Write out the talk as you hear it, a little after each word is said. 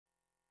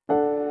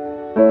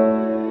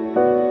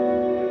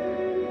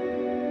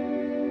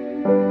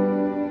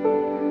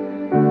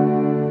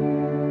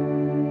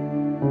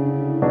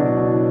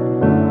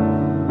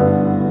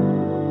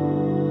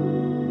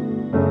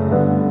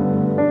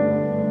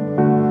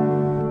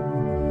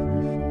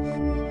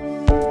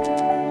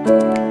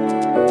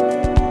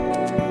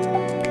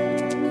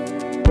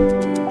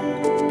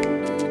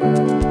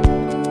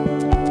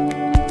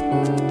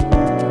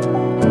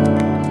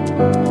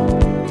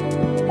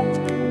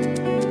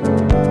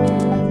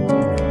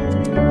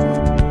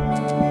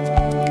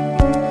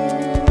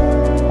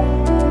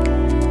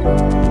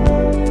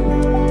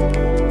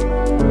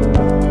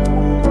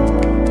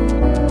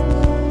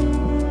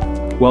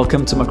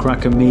Welcome to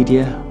McCracken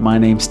Media. My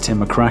name's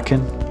Tim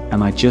McCracken,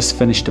 and I just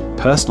finished a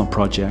personal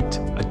project,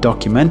 a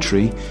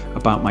documentary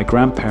about my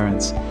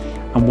grandparents,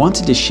 and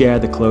wanted to share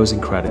the closing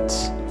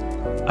credits.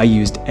 I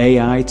used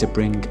AI to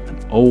bring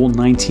an old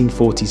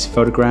 1940s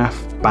photograph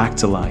back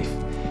to life.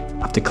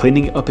 After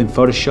cleaning it up in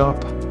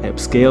Photoshop, I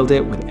upscaled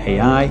it with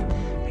AI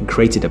and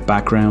created a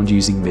background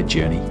using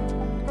MidJourney.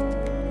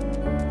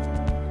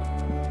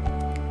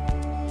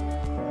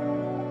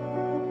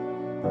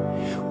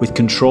 With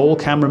control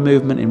camera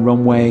movement in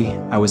runway,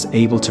 I was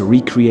able to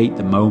recreate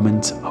the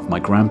moment of my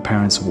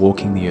grandparents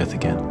walking the earth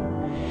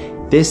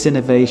again. This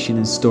innovation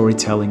in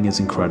storytelling is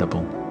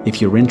incredible. If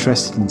you're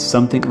interested in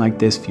something like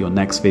this for your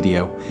next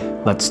video,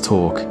 let's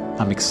talk.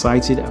 I'm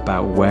excited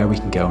about where we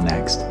can go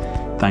next.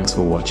 Thanks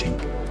for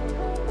watching.